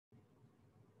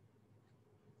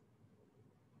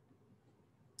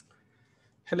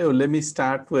Hello, let me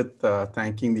start with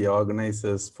thanking the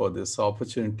organizers for this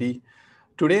opportunity.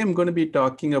 Today, I'm going to be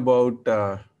talking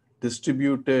about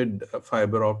distributed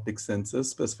fiber optic sensors,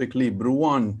 specifically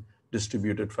Brillouin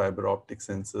distributed fiber optic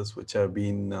sensors, which have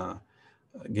been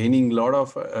gaining a lot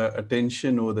of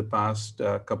attention over the past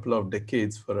couple of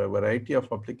decades for a variety of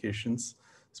applications,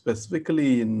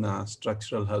 specifically in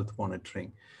structural health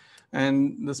monitoring.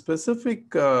 And the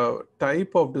specific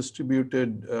type of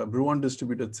distributed, Brillouin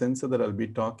distributed sensor that I'll be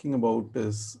talking about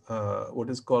is what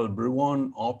is called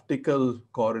Brillouin Optical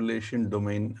Correlation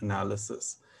Domain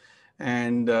Analysis.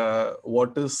 And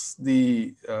what is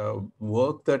the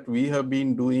work that we have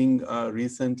been doing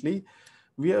recently?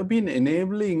 We have been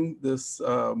enabling this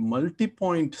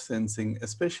multi-point sensing,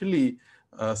 especially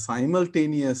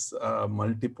simultaneous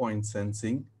multi-point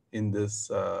sensing in this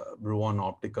Brillouin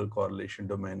optical correlation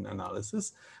domain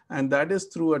analysis. And that is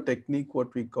through a technique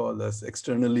what we call as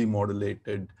externally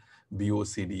modulated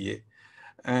BOCDA.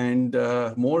 And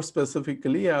more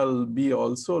specifically, I'll be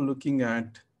also looking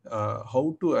at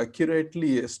how to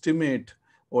accurately estimate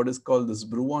what is called this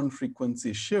Brillouin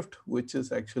frequency shift, which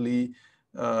is actually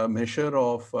a measure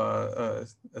of a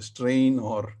strain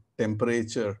or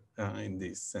temperature in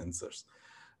these sensors.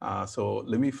 So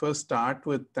let me first start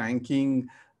with thanking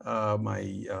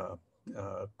my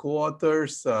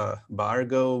co-authors,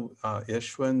 Bhargav,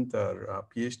 Yashwant, our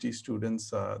PhD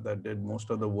students that did most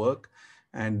of the work,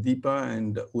 and Deepa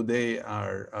and Uday,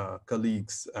 our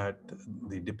colleagues at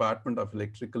the Department of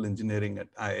Electrical Engineering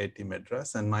at IIT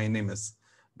Madras, and my name is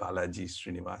Balaji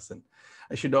Srinivasan.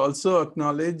 I should also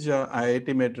acknowledge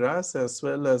IIT Madras as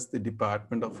well as the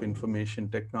Department of Information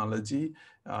Technology,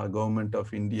 Government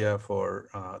of India for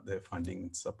their funding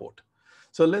and support.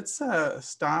 So let's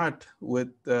start with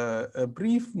a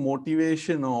brief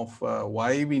motivation of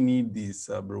why we need these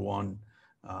Brillouin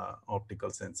optical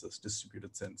sensors,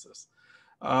 distributed sensors.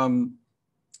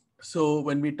 So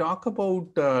when we talk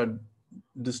about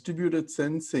distributed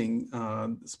sensing,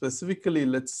 specifically,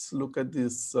 let's look at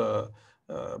this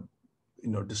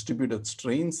distributed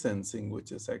strain sensing,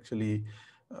 which is actually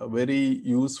very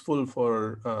useful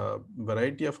for a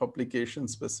variety of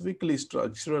applications, specifically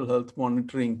structural health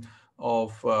monitoring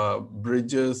of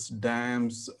bridges,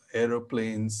 dams,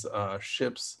 aeroplanes,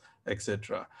 ships,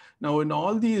 etc. Now, in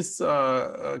all these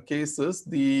cases,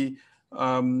 the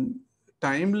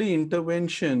timely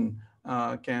intervention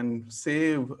can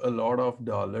save a lot of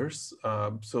dollars.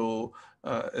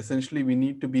 Essentially, we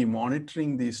need to be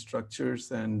monitoring these structures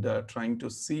and trying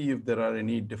to see if there are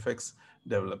any defects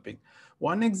developing.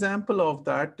 One example of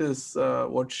that is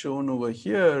what's shown over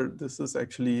here. This is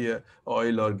actually an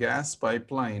oil or gas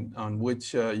pipeline on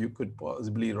which you could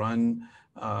possibly run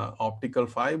optical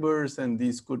fibers, and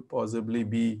these could possibly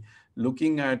be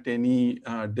looking at any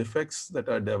defects that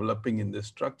are developing in the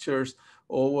structures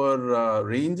over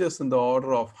ranges in the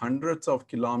order of hundreds of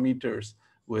kilometers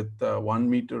with 1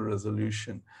 meter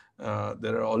resolution.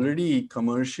 There are already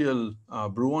commercial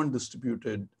Brillouin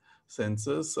distributed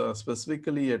sensors,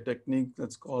 specifically a technique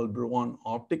that's called Brillouin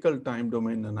optical time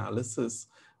domain analysis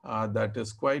that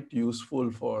is quite useful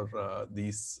for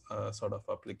these sort of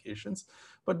applications.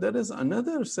 But there is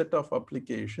another set of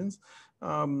applications.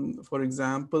 For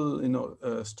example,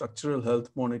 structural health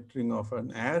monitoring of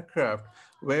an aircraft,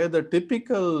 where the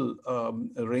typical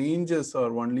ranges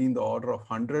are only in the order of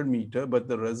 100 meter, but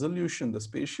the resolution, the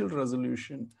spatial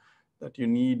resolution that you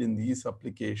need in these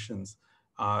applications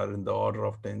are in the order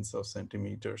of tens of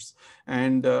centimeters.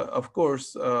 And of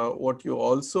course, what you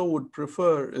also would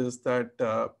prefer is that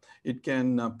it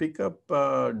can pick up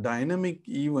dynamic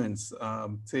events,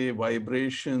 say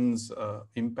vibrations,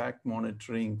 impact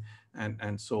monitoring,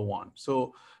 and so on.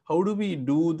 So how do we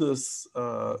do this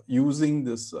using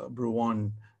this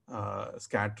Brillouin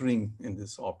scattering in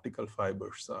this optical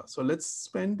fibers? So let's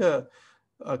spend a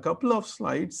couple of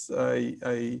slides.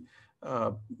 I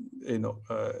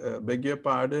beg your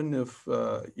pardon if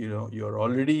you're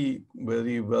already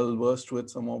very well versed with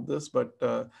some of this, but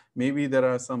maybe there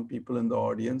are some people in the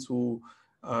audience who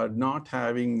are not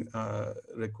having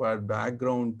required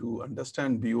background to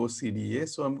understand BOCDA.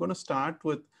 So I'm going to start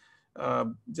with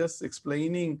just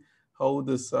explaining how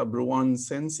this Brillouin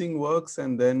sensing works,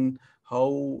 and then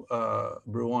how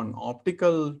Brillouin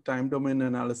optical time domain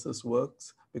analysis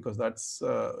works, because that's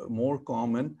more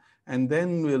common. And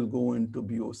then we'll go into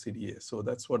BOCDA. So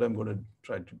that's what I'm going to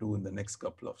try to do in the next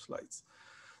couple of slides.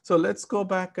 So let's go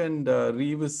back and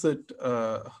revisit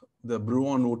the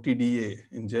Brillouin OTDA,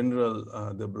 in general,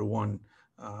 the Brillouin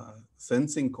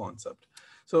sensing concept.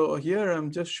 So here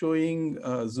I'm just showing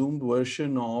a zoomed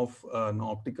version of an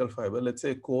optical fiber, let's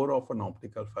say core of an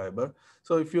optical fiber.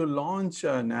 So if you launch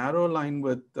a narrow line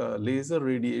with laser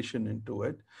radiation into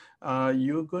it,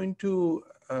 you're going to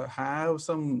have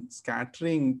some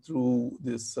scattering through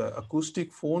this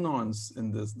acoustic phonons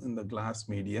in the glass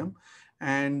medium.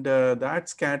 And that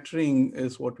scattering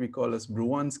is what we call as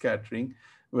Brillouin scattering.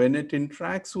 When it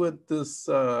interacts with this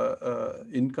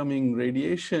incoming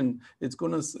radiation, it's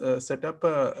going to set up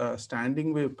a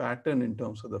standing wave pattern in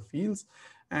terms of the fields.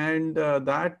 And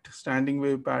that standing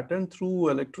wave pattern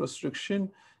through electrorestriction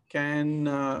can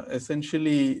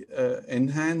essentially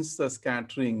enhance the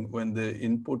scattering when the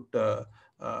input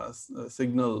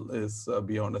signal is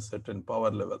beyond a certain power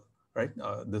level, right?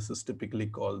 This is typically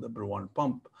called the Brillouin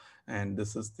pump. And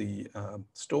this is the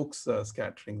Stokes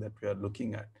scattering that we are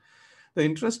looking at. The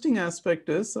interesting aspect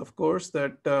is, of course,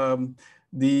 that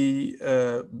the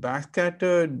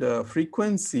backscattered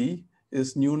frequency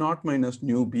is nu naught minus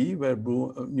nu b, where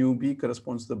nu b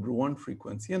corresponds to the Brillouin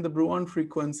frequency. And the Brillouin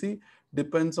frequency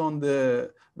depends on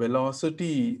the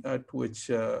velocity at which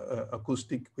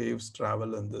acoustic waves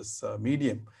travel in this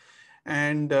medium.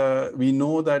 And we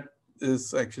know that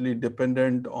is actually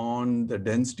dependent on the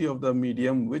density of the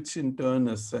medium, which in turn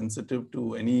is sensitive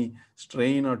to any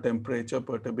strain or temperature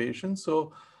perturbation.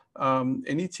 So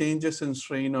any changes in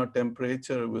strain or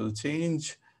temperature will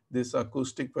change this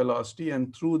acoustic velocity,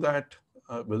 and through that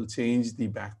will change the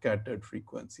backscattered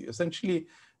frequency. Essentially,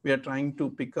 we are trying to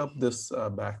pick up this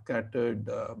backscattered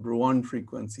Brillouin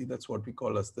frequency. That's what we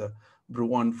call as the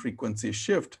Brillouin frequency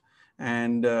shift.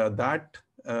 And that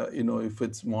if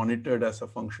it's monitored as a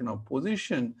function of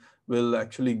position, will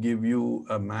actually give you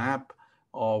a map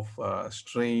of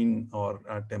strain or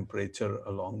temperature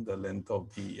along the length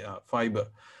of the fiber.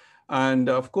 And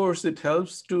of course, it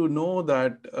helps to know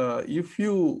that if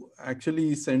you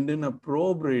actually send in a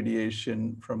probe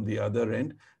radiation from the other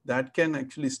end, that can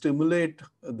actually stimulate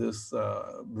this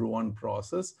Brillouin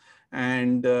process,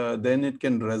 and then it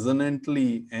can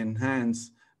resonantly enhance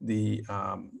the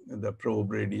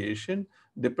probe radiation,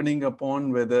 depending upon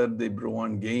whether the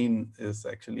Brillouin gain is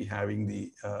actually having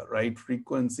the right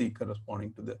frequency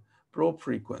corresponding to the probe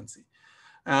frequency.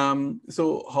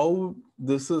 So how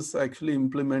this is actually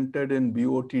implemented in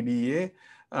BOTDA,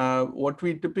 what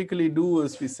we typically do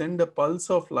is we send a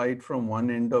pulse of light from one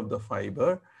end of the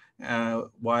fiber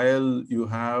while you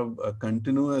have a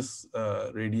continuous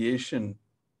radiation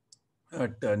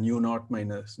at nu naught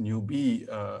minus nu b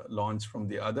launched from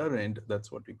the other end.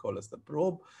 That's what we call as the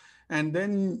probe. And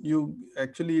then you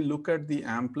actually look at the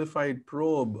amplified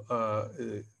probe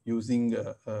using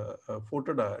a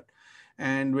photodiode.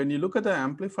 And when you look at the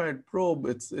amplified probe,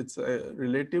 it's a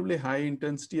relatively high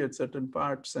intensity at certain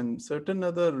parts, and certain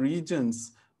other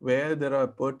regions where there are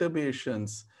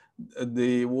perturbations,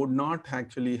 they would not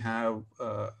actually have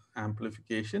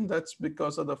amplification. That's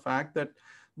because of the fact that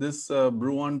this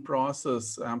Brillouin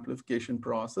process, amplification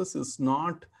process, is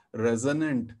not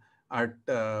resonant at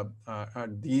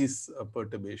these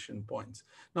perturbation points.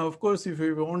 Now, of course, if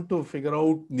you want to figure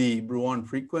out the Brillouin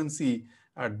frequency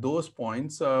at those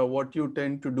points, what you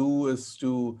tend to do is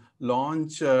to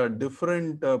launch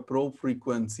different probe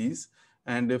frequencies.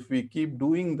 And if we keep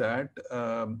doing that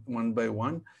one by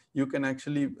one, you can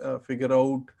actually figure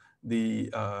out the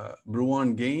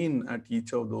Brillouin gain at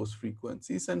each of those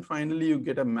frequencies. And finally, you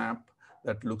get a map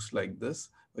that looks like this,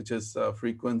 which is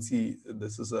frequency.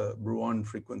 This is a Brillouin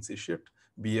frequency shift,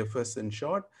 BFS in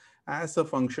short, as a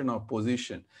function of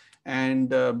position. And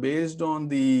based on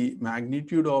the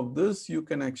magnitude of this, you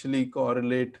can actually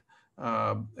correlate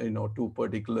to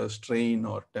particular strain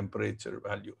or temperature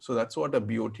value. So that's what a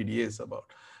BOTDA is about.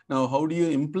 Now, how do you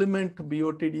implement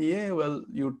BOTDA? Well,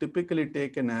 you typically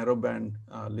take a narrowband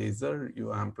laser,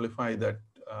 you amplify that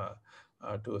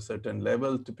to a certain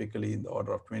level, typically in the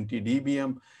order of 20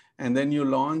 dBm, and then you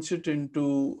launch it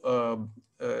into,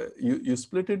 you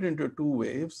split it into two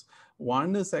waves.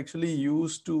 One is actually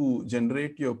used to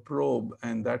generate your probe,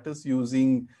 and that is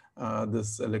using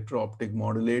this electro-optic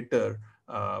modulator.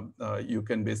 You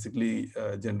can basically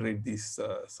generate these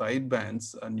side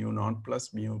bands, nu naught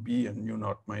plus mu b and nu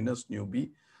naught minus nu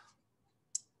b.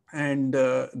 And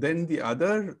then the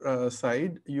other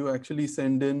side, you actually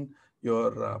send in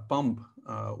your pump,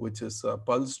 which is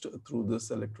pulsed through this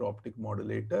electro-optic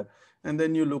modulator. And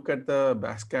then you look at the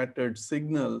backscattered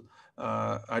signal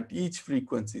at each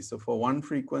frequency. So for one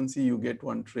frequency, you get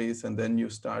one trace, and then you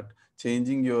start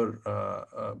changing your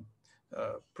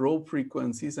probe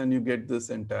frequencies, and you get this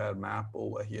entire map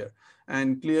over here.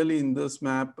 And clearly in this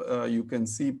map, you can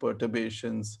see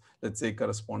perturbations, let's say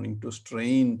corresponding to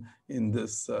strain in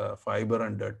this fiber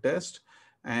under test.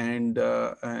 and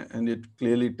it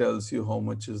clearly tells you how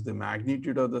much is the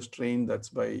magnitude of the strain. That's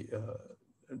by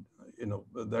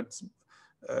that's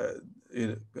uh,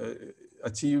 uh,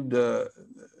 achieved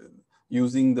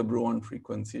using the Brillouin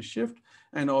frequency shift,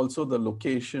 and also the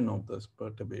location of this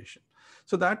perturbation.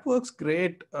 So that works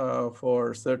great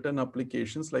for certain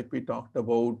applications, like we talked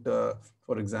about,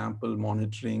 for example,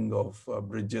 monitoring of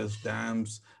bridges,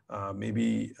 dams,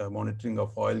 maybe monitoring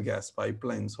of oil gas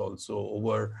pipelines also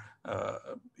over,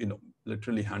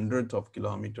 literally hundreds of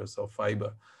kilometers of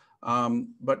fiber.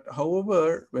 But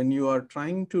however, when you are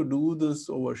trying to do this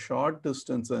over short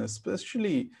distance, and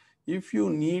especially if you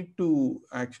need to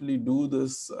actually do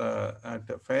this at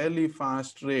a fairly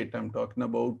fast rate, I'm talking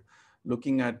about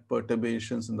looking at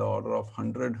perturbations in the order of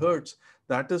 100 hertz,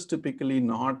 that is typically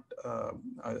not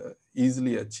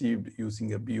easily achieved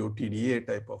using a BOTDA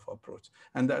type of approach.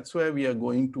 And that's why we are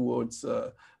going towards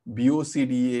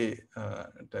BOCDA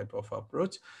type of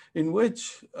approach, in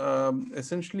which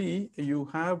essentially you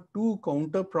have two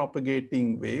counter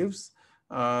propagating waves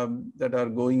that are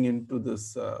going into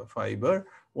this fiber.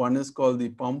 One is called the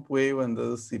pump wave and the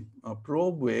other is the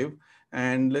probe wave.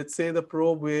 And let's say the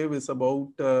probe wave is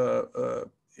about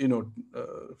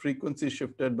frequency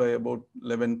shifted by about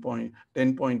 10.8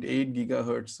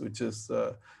 gigahertz, which is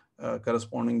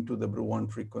corresponding to the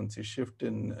Brillouin frequency shift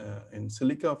in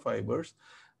silica fibers.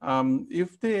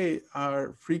 If they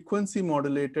are frequency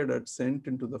modulated and sent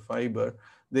into the fiber,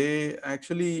 they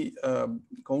actually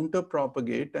counter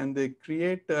propagate, and they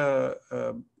create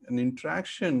an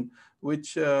interaction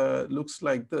which looks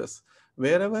like this.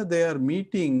 Wherever they are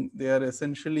meeting, they are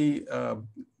essentially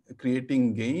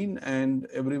creating gain, and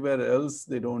everywhere else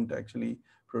they don't actually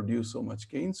produce so much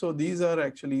gain. So these are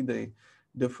actually the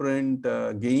different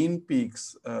gain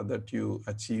peaks that you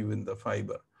achieve in the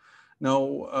fiber.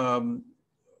 Now,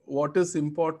 what is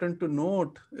important to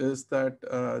note is that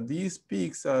these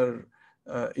peaks are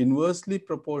inversely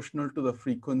proportional to the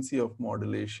frequency of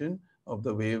modulation of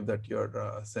the wave that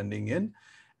you're sending in.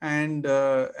 And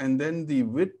then the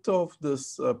width of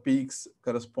this peaks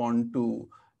correspond to,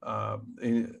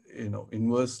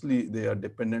 inversely, they are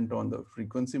dependent on the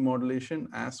frequency modulation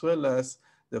as well as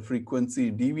the frequency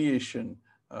deviation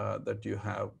that you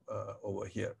have over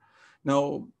here.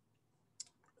 Now,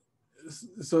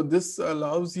 so this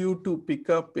allows you to pick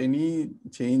up any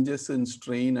changes in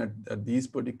strain at these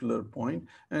particular point.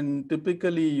 And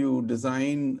typically you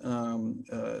design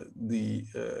the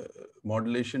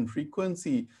modulation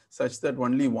frequency such that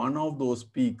only one of those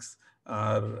peaks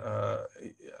are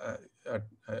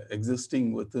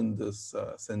existing within this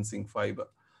sensing fiber.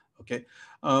 Okay.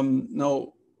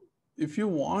 Now, if you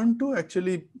want to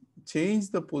actually change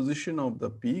the position of the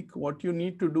peak, what you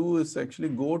need to do is actually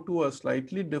go to a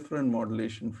slightly different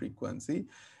modulation frequency.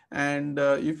 And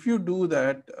if you do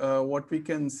that, what we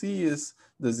can see is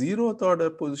the 0th order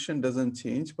position doesn't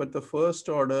change, but the first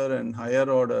order and higher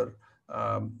order,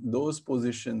 those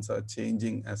positions are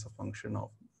changing as a function of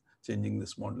changing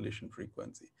this modulation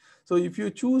frequency. So if you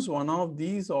choose one of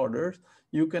these orders,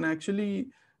 you can actually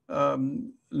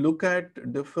look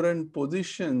at different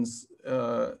positions.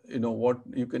 What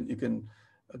you can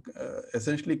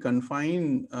essentially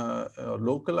confine or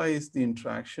localize the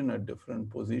interaction at different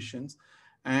positions,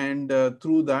 and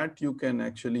through that you can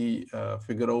actually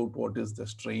figure out what is the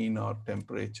strain or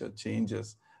temperature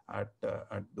changes at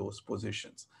those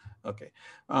positions. Okay,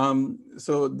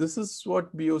 so this is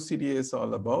what BOCDA is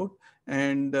all about.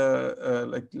 And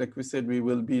like we said, we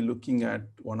will be looking at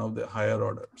one of the higher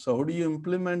order. So how do you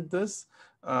implement this?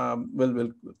 Well,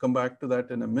 we'll come back to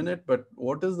that in a minute. But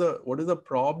what is the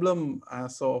problem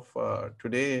as of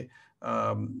today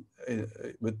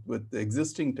with the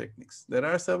existing techniques? There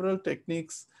are several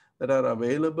techniques that are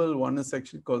available. One is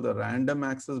actually called the random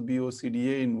access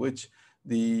BOCDA, in which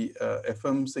the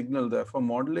FM signal, the FM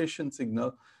modulation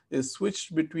signal, is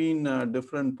switched between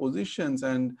different positions.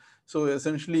 And so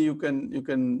essentially you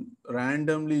can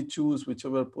randomly choose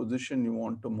whichever position you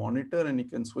want to monitor, and you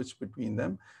can switch between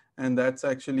them. And that's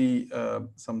actually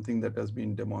something that has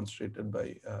been demonstrated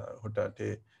by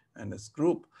Hotate and his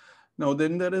group. Now,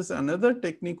 then there is another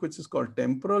technique which is called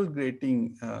temporal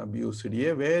grating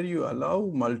BOCDA, where you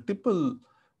allow multiple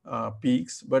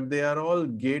peaks, but they are all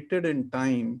gated in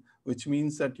time, which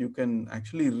means that you can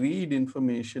actually read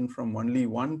information from only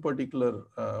one particular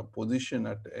position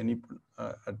at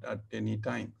any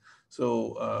time.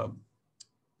 So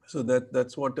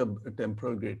that's what a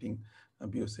temporal grating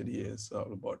BOCDA is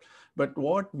all about. But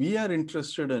what we are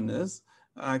interested in is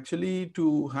actually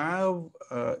to have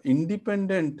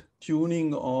independent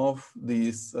tuning of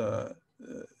these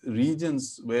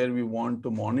regions where we want to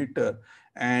monitor,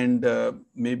 and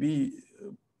maybe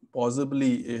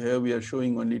possibly here we are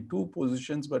showing only 2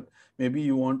 positions, but maybe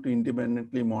you want to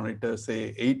independently monitor,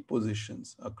 say, 8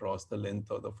 positions across the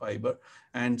length of the fiber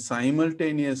and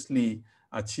simultaneously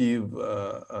achieve,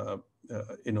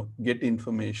 get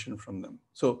information from them.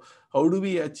 So how do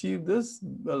we achieve this?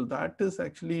 Well, that is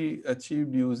actually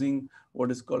achieved using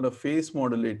what is called a phase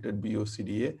modulated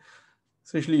BOCDA.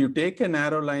 Essentially, you take a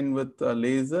narrow line with a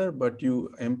laser, but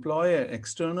you employ an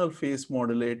external phase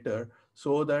modulator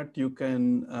so that you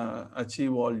can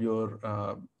achieve all your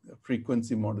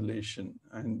frequency modulation.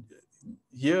 And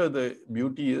here the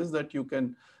beauty is that you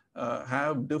can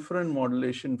have different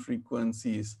modulation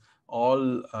frequencies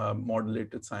all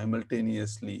modulated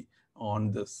simultaneously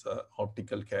on this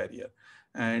optical carrier.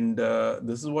 And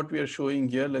this is what we are showing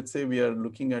here. Let's say we are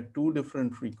looking at 2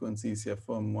 different frequencies,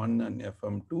 FM1 and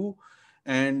FM2.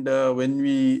 And when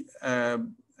we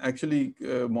actually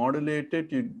modulate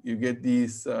it, you get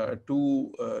these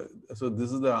 2, so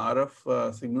this is the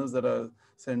RF signals that are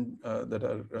sent, that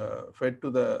are fed to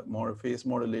the phase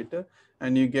modulator,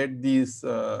 and you get these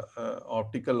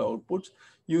optical outputs.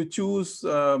 You choose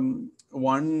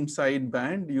one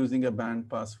sideband using a band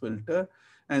pass filter.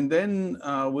 And then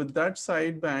with that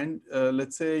sideband,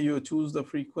 let's say you choose the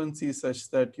frequency such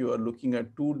that you are looking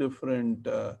at 2 different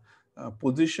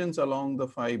positions along the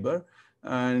fiber.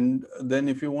 And then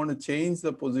if you want to change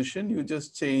the position, you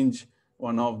just change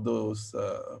one of those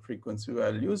frequency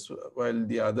values while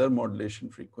the other modulation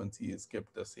frequency is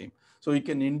kept the same. So you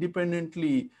can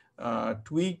independently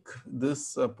tweak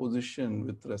this position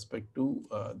with respect to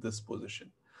this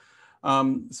position.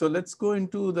 So let's go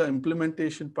into the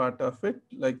implementation part of it.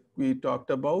 Like we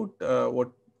talked about,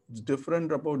 what's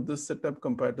different about this setup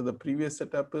compared to the previous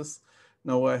setup is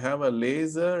now I have a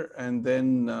laser and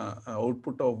then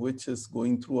output of which is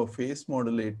going through a phase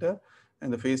modulator,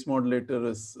 and the phase modulator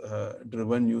is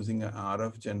driven using an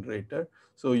RF generator.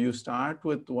 So you start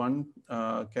with one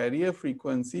carrier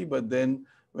frequency, but then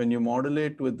when you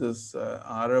modulate with this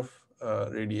RF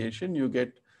radiation, you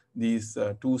get these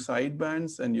 2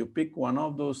 sidebands, and you pick one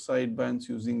of those sidebands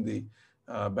using the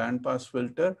band pass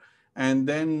filter, and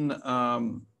then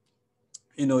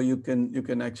you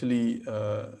can actually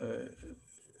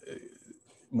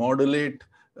modulate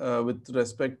with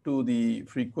respect to the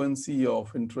frequency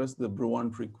of interest, the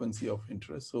Brillouin frequency of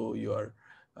interest. So you are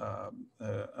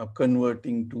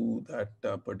converting to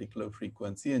that particular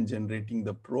frequency and generating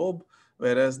the probe,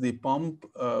 whereas the pump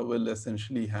will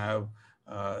essentially have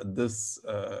this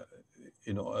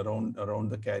around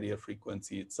the carrier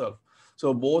frequency itself.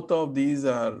 So both of these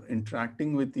are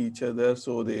interacting with each other,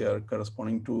 so they are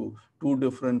corresponding to 2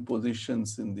 different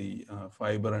positions in the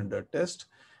fiber under test.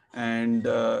 And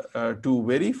to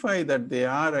verify that they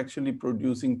are actually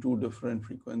producing 2 different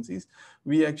frequencies,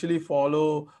 we actually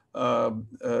follow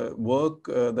work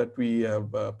that we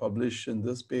have published in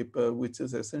this paper, which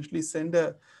is essentially send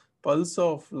a pulse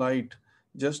of light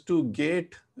just to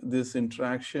gate this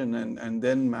interaction and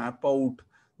then map out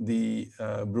the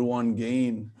Brillouin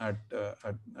gain at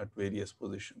various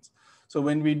positions. So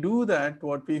when we do that,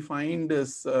 what we find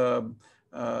is, so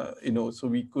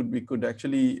we could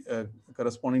actually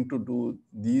corresponding to do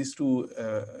these 2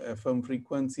 FM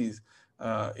frequencies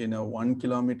in a 1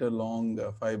 kilometer long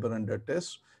fiber under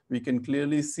test, we can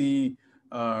clearly see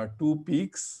 2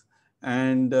 peaks.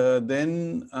 And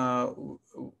then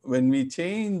when we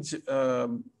change,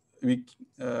 we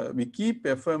keep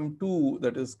FM2,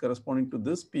 that is corresponding to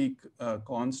this peak,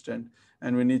 constant.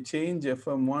 And when you change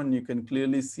FM1, you can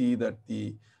clearly see that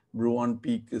the Brillouin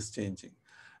peak is changing.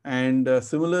 And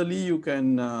similarly, you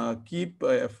can keep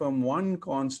FM1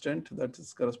 constant, that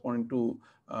is corresponding to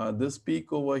this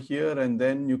peak over here, and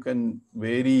then you can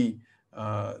vary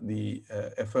the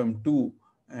FM2,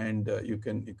 and you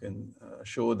can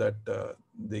show that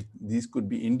these could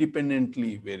be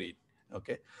independently varied.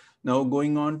 Okay. Now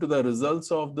going on to the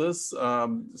results of this,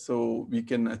 so we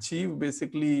can achieve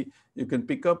basically, you can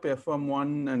pick up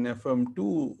FM1 and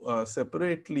FM2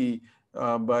 separately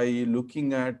by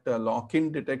looking at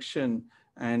lock-in detection,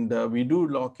 and we do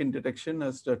lock-in detection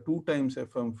as the 2 times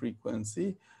FM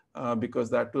frequency because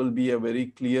that will be a very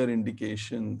clear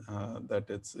indication that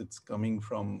it's coming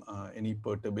from any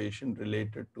perturbation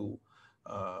related to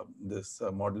this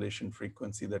modulation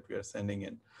frequency that we are sending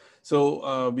in.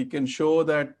 So we can show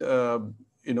that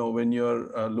when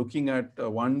you're looking at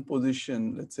one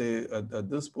position, let's say at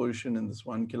this position in this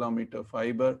 1 kilometer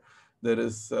fiber, there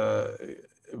is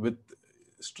with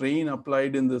strain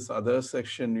applied in this other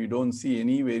section, we don't see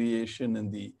any variation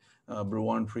in the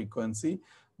Brillouin frequency.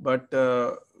 But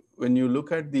when you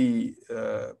look at the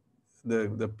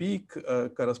peak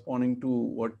corresponding to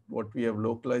what we have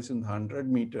localized in the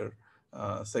 100 meter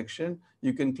section,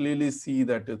 you can clearly see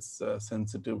that it's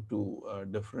sensitive to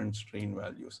different strain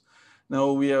values.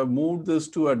 Now we have moved this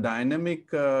to a dynamic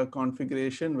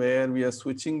configuration where we are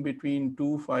switching between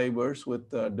two fibers with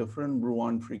different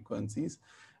Brillouin frequencies.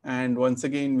 And once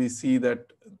again, we see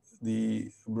that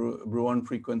the Brillouin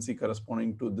frequency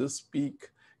corresponding to this peak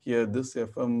here, this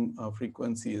FM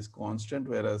frequency is constant,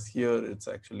 whereas here it's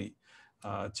actually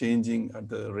changing at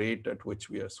the rate at which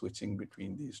we are switching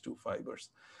between these two fibers.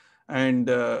 And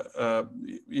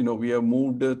we have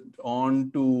moved it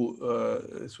on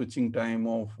to switching time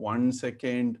of 1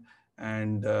 second,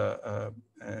 and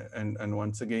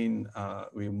once again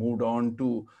we moved on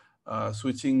to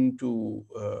switching to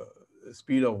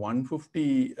speed of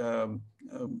 150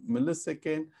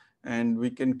 millisecond, and we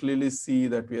can clearly see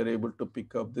that we are able to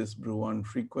pick up this Brillouin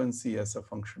frequency as a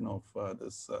function of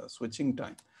this switching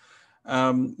time.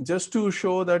 Just to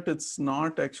show that it's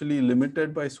not actually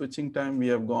limited by switching time, we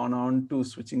have gone on to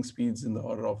switching speeds in the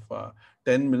order of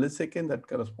 10 milliseconds, that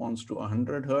corresponds to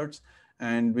 100 hertz,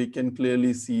 and we can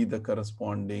clearly see the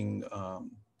corresponding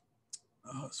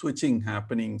switching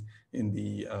happening in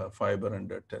the fiber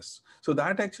under test. So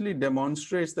that actually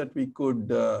demonstrates that we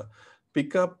could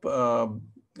pick up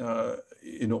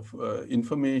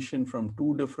information from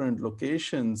two different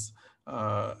locations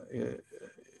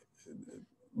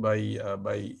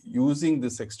by using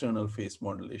this external phase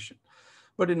modulation.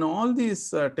 But in all these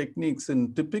techniques,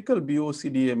 in typical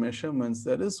BOCDA measurements,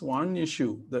 there is one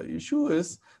issue. The issue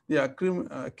is the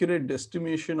accurate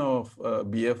estimation of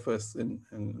BFS in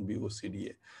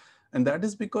BOCDA. And that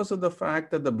is because of the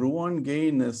fact that the Brillouin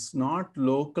gain is not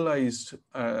localized,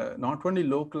 not only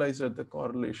localized at the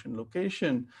correlation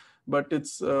location, but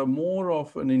it's more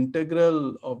of an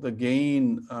integral of the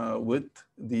gain with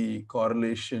the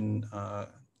correlation,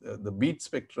 the beat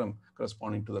spectrum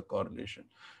corresponding to the correlation.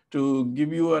 To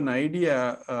give you an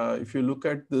idea, if you look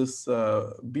at this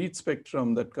beat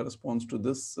spectrum that corresponds to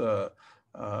this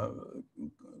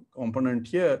component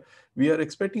here, we are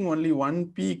expecting only one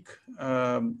peak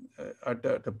at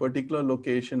a particular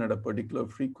location at a particular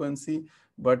frequency,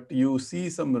 but you see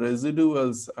some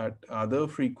residuals at other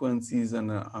frequencies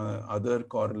and other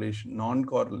correlation,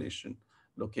 non-correlation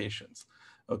locations.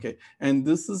 Okay, and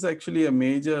this is actually a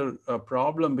major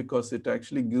problem because it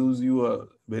actually gives you a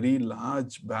very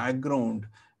large background,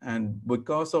 and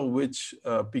because of which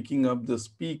picking up this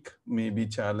peak may be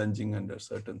challenging under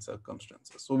certain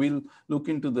circumstances. So we'll look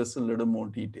into this in a little more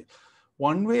detail.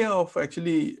 One way of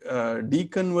actually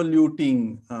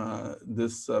deconvoluting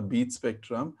this beat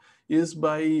spectrum is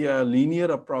by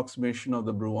linear approximation of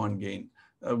the Brillouin gain.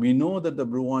 We know that the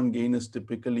Brillouin gain is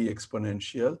typically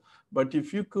exponential, but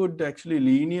if you could actually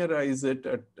linearize it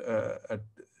at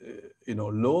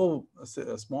low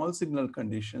small signal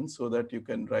conditions, so that you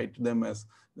can write them as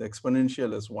the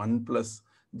exponential as 1 plus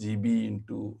GB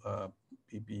into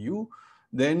PPU,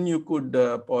 then you could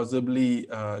possibly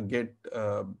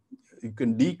you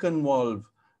can deconvolve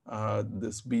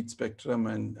this beat spectrum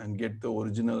and get the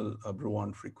original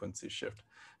Brillouin frequency shift.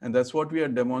 And that's what we are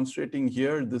demonstrating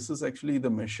here. This is actually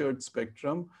the measured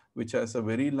spectrum, which has a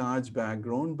very large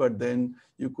background, but then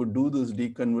you could do this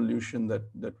deconvolution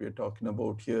that we're talking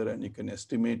about here, and you can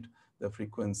estimate the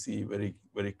frequency very,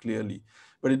 very clearly.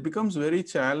 But it becomes very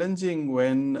challenging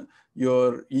when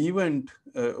your event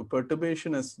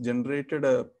perturbation has generated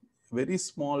a very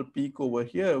small peak over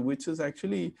here, which is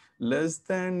actually less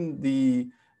than the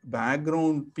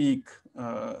background peak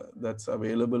that's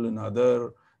available in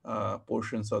other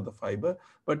portions of the fiber.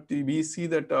 But we see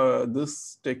that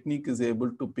this technique is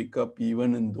able to pick up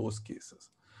even in those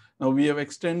cases. Now we have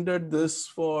extended this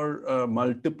for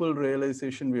multiple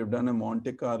realization. We have done a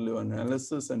Monte Carlo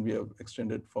analysis, and we have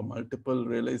extended for multiple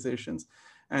realizations.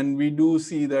 And we do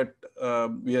see that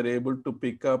we are able to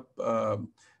pick up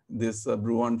this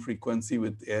Brillouin frequency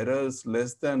with errors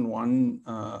less than 1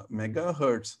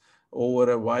 megahertz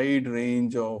over a wide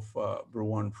range of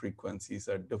Brillouin frequencies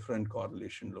at different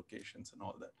correlation locations and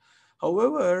all that.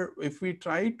 However, if we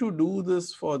try to do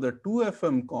this for the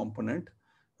 2FM component,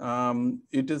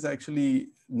 it is actually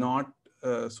not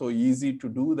so easy to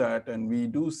do that, and we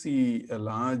do see a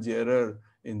large error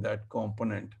in that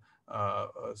component.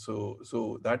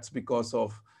 So that's because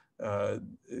of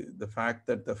the fact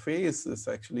that the phase is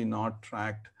actually not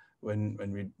tracked when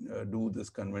we do this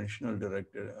conventional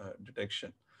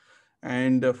detection.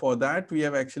 And for that, we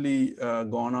have actually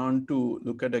gone on to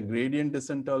look at a gradient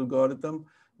descent algorithm,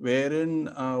 wherein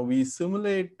we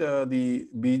simulate the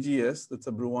BGS, that's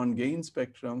a Brillouin gain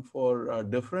spectrum, for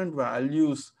different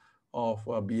values of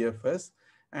BFS.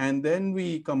 And then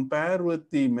we compare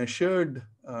with the measured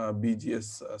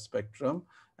BGS spectrum,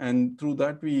 And through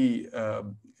that, we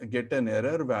get an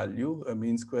error value, a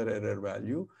mean square error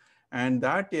value. And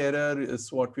that error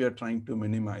is what we are trying to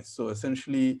minimize. So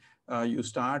essentially, you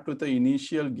start with the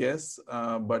initial guess,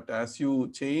 but as you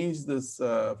change this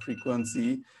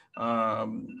frequency,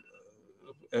 um,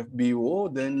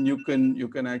 FBO, then you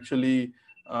can actually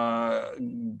uh,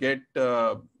 get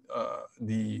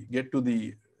get to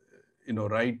the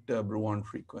right Brillouin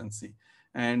frequency.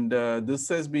 And this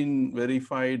has been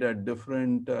verified at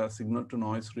different signal to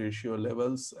noise ratio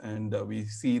levels, and we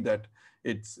see that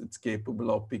it's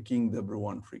capable of picking the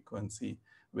Brillouin frequency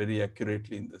very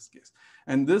accurately in this case.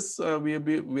 And this we have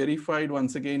verified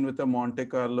once again with a Monte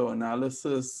Carlo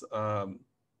analysis,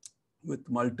 with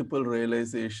multiple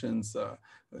realizations,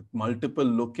 with multiple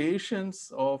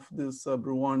locations of this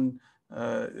Brillouin,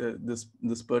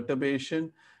 this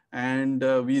perturbation. And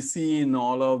we see in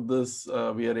all of this,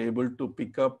 we are able to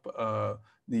pick up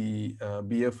the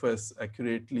BFS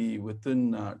accurately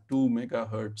within 2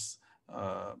 megahertz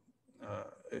uh,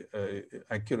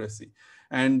 accuracy.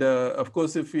 And of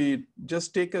course, if we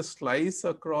just take a slice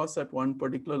across at one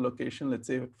particular location, let's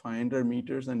say 500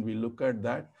 meters, and we look at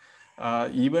that,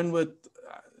 even with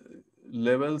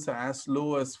levels as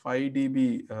low as 5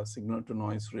 dB signal to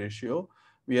noise ratio,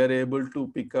 we are able to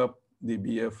pick up the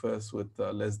BFS with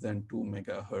less than 2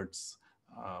 megahertz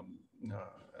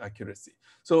accuracy.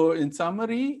 So in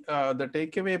summary, the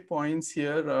takeaway points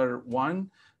here are: one,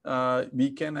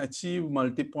 we can achieve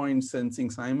multi-point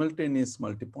sensing, simultaneous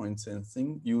multi-point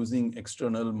sensing using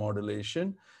external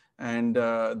modulation. And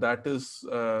that is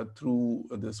through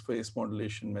this phase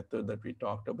modulation method that we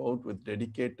talked about with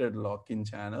dedicated lock-in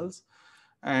channels.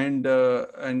 And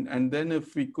then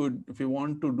if we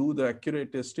want to do the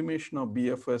accurate estimation of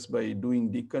BFS by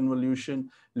doing deconvolution,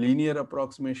 linear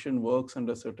approximation works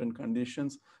under certain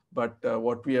conditions. But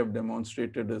what we have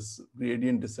demonstrated is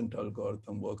gradient descent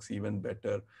algorithm works even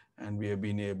better, and we have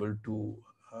been able to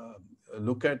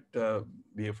look at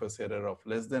BFS error of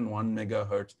less than 1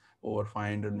 megahertz over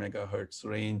 500 megahertz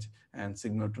range, and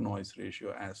signal to noise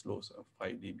ratio as low as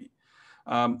 5 dB.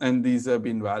 And these have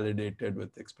been validated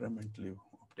with experimentally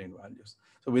obtained values.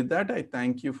 So with that, I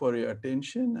thank you for your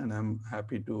attention, and I'm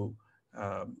happy to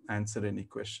answer any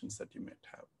questions that you might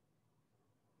have.